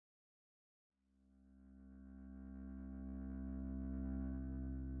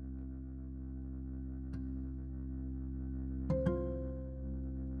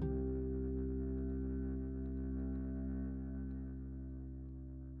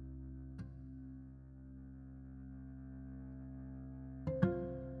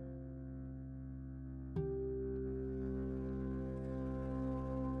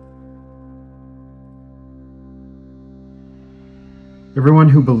Everyone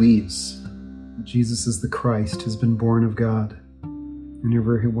who believes that Jesus is the Christ has been born of God, and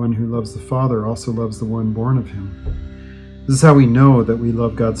everyone who loves the Father also loves the one born of him. This is how we know that we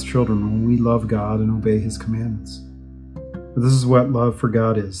love God's children, when we love God and obey his commandments. For this is what love for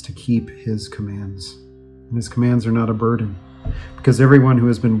God is, to keep his commands. And his commands are not a burden, because everyone who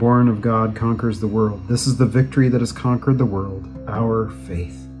has been born of God conquers the world. This is the victory that has conquered the world, our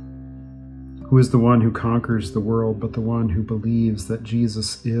faith. Who is the one who conquers the world but the one who believes that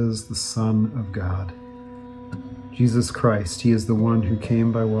Jesus is the Son of God? Jesus Christ, he is the one who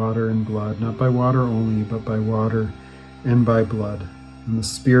came by water and blood, not by water only, but by water and by blood. And the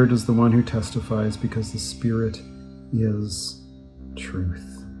Spirit is the one who testifies, because the Spirit is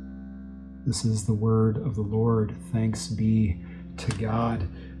truth. This is the word of the Lord. Thanks be to God.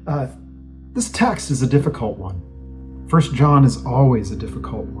 This text is a difficult one. 1 John is always a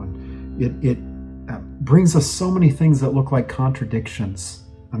difficult one. It brings us so many things that look like contradictions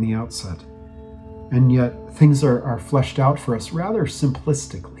on the outset, and yet things are fleshed out for us rather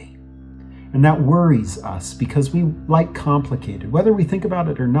simplistically. And that worries us, because we like complicated. Whether we think about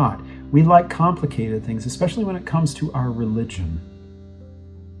it or not, we like complicated things, especially when it comes to our religion.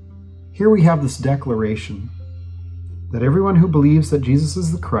 Here we have this declaration that everyone who believes that Jesus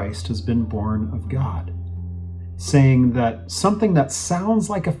is the Christ has been born of God, saying that something that sounds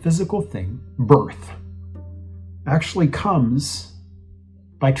like a physical thing, birth, actually comes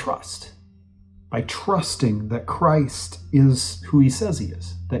by trust. By trusting that Christ is who he says he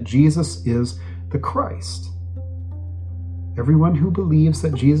is, that Jesus is the Christ. Everyone who believes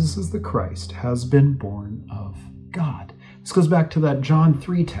that Jesus is the Christ has been born of God. This goes back to that John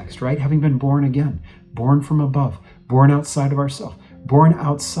 3 text, right? Having been born again, born from above, born outside of ourselves, born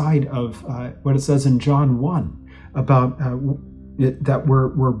outside of what it says in John 1 about that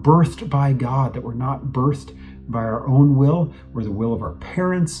we're birthed by God, that we're not birthed by our own will or the will of our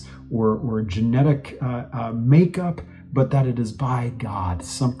parents or genetic makeup, but that it is by God,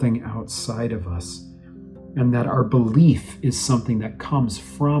 something outside of us, and that our belief is something that comes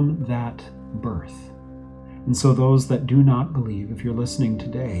from that birth. And so those that do not believe, if you're listening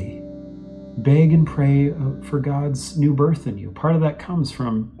today, beg and pray for God's new birth in you. Part of that comes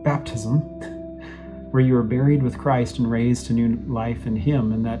from baptism, where you are buried with Christ and raised to new life in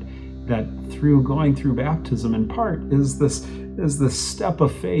him, and that through going through baptism in part is this step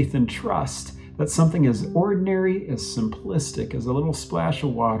of faith and trust that something as ordinary, as simplistic as a little splash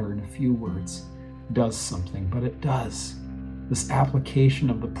of water in a few words does something, but it does. This application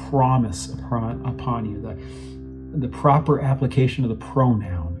of the promise upon you, the proper application of the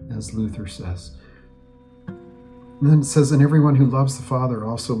pronoun, as Luther says. And then it says, and everyone who loves the Father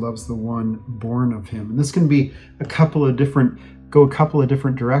also loves the one born of him. And this can be a couple of different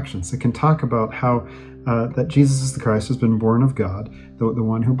directions. It can talk about how that Jesus is the Christ, has been born of God, the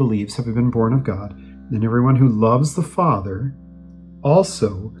one who believes having been born of God. And everyone who loves the Father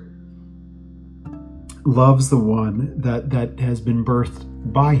also loves the one that has been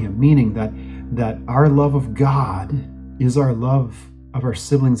birthed by him, meaning that our love of God is our love of our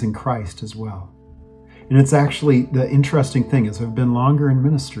siblings in Christ as well. And it's actually, the interesting thing is, I've been longer in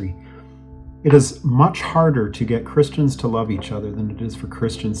ministry, it is much harder to get Christians to love each other than it is for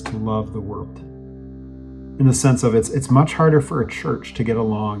Christians to love the world. In the sense of it's much harder for a church to get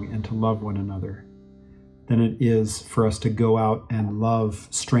along and to love one another than it is for us to go out and love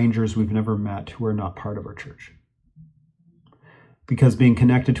strangers we've never met who are not part of our church. Because being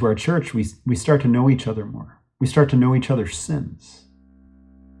connected to our church, we start to know each other more. We start to know each other's sins.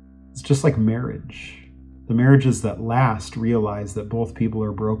 It's just like marriage. The marriages that last realize that both people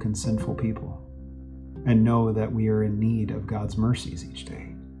are broken, sinful people, and know that we are in need of God's mercies each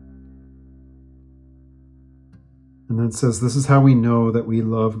day. And then it says, this is how we know that we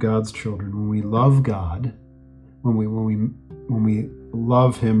love God's children. When we love God, when we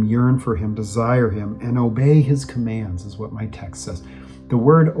love him, yearn for him, desire him, and obey his commands, is what my text says. The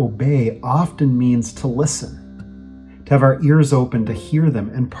word obey often means to listen, to have our ears open to hear them.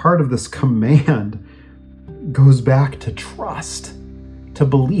 And part of this command goes back to trust, to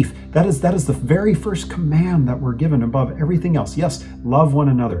belief. That is the very first command that we're given above everything else. Yes, love one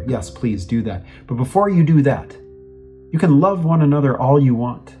another. Yes, please do that. But before you do that, you can love one another all you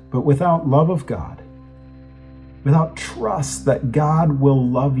want, but without love of God, without trust that God will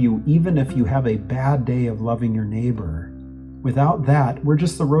love you even if you have a bad day of loving your neighbor, without that, we're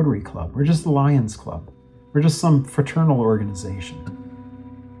just the Rotary Club. We're just the Lions Club. We're just some fraternal organization.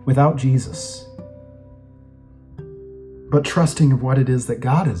 Without Jesus, but trusting of what it is that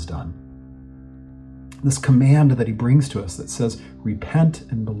God has done, This command that he brings to us that says, repent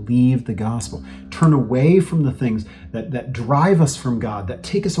and believe the gospel. Turn away from the things that drive us from God, that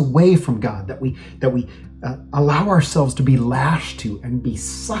take us away from God, that we allow ourselves to be lashed to and be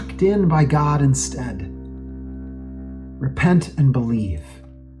sucked in by God instead. Repent and believe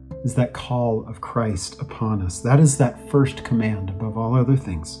is that call of Christ upon us. That is that first command above all other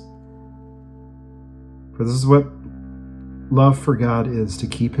things. For this is what love for God is, to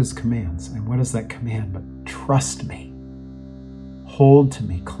keep his commands. And what is that command? But trust me, hold to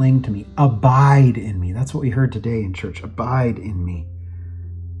me, cling to me, abide in me. That's what we heard today in church. Abide in me.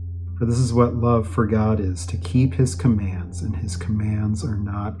 For this is what love for God is, to keep his commands, and his commands are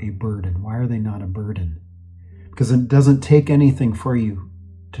not a burden. Why are they not a burden? Because it doesn't take anything for you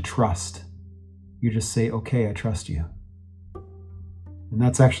to trust. You just say, okay, I trust you. And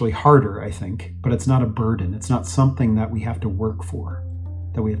that's actually harder, I think, but it's not a burden. It's not something that we have to work for,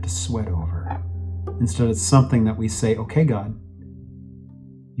 that we have to sweat over. Instead, it's something that we say, okay, God,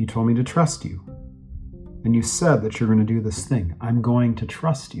 you told me to trust you. And you said that you're going to do this thing. I'm going to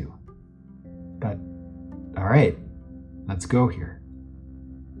trust you. But, all right, let's go here.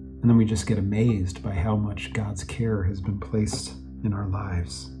 And then we just get amazed by how much God's care has been placed in our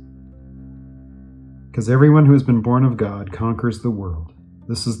lives. Because everyone who has been born of God conquers the world.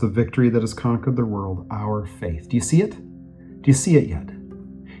 This is the victory that has conquered the world, our faith. Do you see it? Do you see it yet?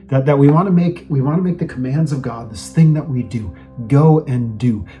 That we want to make the commands of God this thing that we do. Go and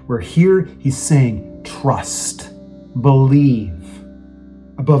do. Where here he's saying, trust, believe,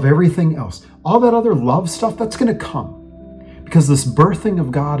 above everything else. All that other love stuff, that's going to come. Because this birthing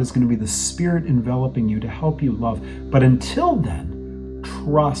of God is going to be the Spirit enveloping you to help you love. But until then,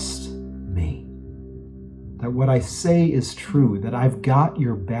 trust me. That what I say is true, that I've got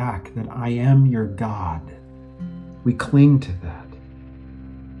your back, that I am your God. We cling to that.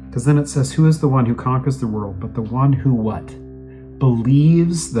 Because then it says, who is the one who conquers the world, but the one who what?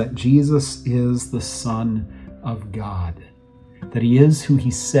 Believes that Jesus is the Son of God. That he is who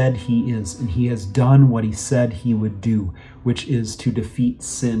he said he is, and he has done what he said he would do, which is to defeat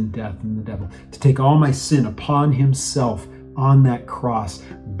sin, death, and the devil. To take all my sin upon himself on that cross,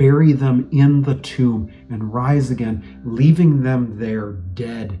 bury them in the tomb, and rise again, leaving them there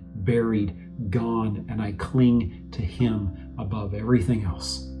dead, buried, gone, and I cling to him above everything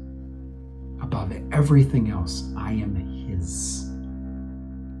else. Above everything else, I am his.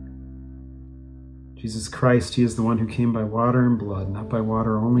 Jesus Christ, he is the one who came by water and blood, not by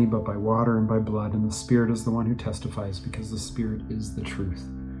water only, but by water and by blood, and the Spirit is the one who testifies, because the Spirit is the truth.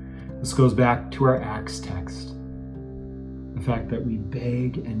 This goes back to our Acts text. The fact that we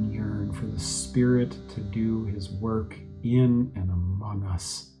beg and yearn for the Spirit to do his work in and among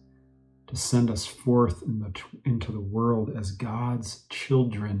us, to send us forth into the world as God's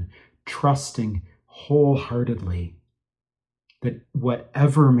children, trusting wholeheartedly that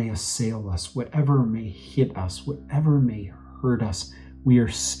whatever may assail us, whatever may hit us, whatever may hurt us, we are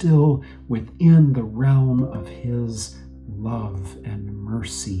still within the realm of his love and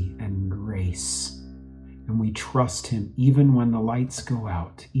mercy and grace. And we trust him even when the lights go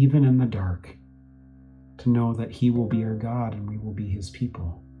out, even in the dark, to know that he will be our God and we will be his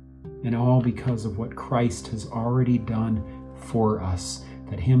people. And all because of what Christ has already done for us,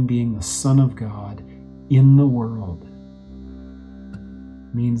 that him being the Son of God in the world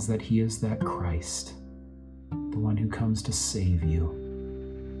means that he is that Christ, the one who comes to save you.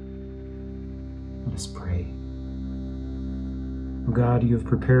 Let us pray. O God, you have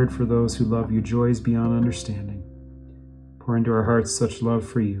prepared for those who love you joys beyond understanding. Pour into our hearts such love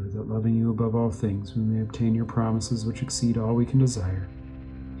for you, that loving you above all things, we may obtain your promises which exceed all we can desire.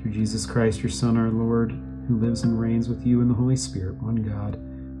 Through Jesus Christ, your Son, our Lord, who lives and reigns with you in the Holy Spirit, one God,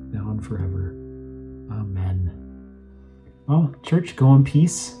 now and forever. Amen. Well, church, go in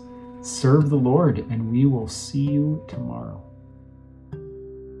peace, serve the Lord, and we will see you tomorrow.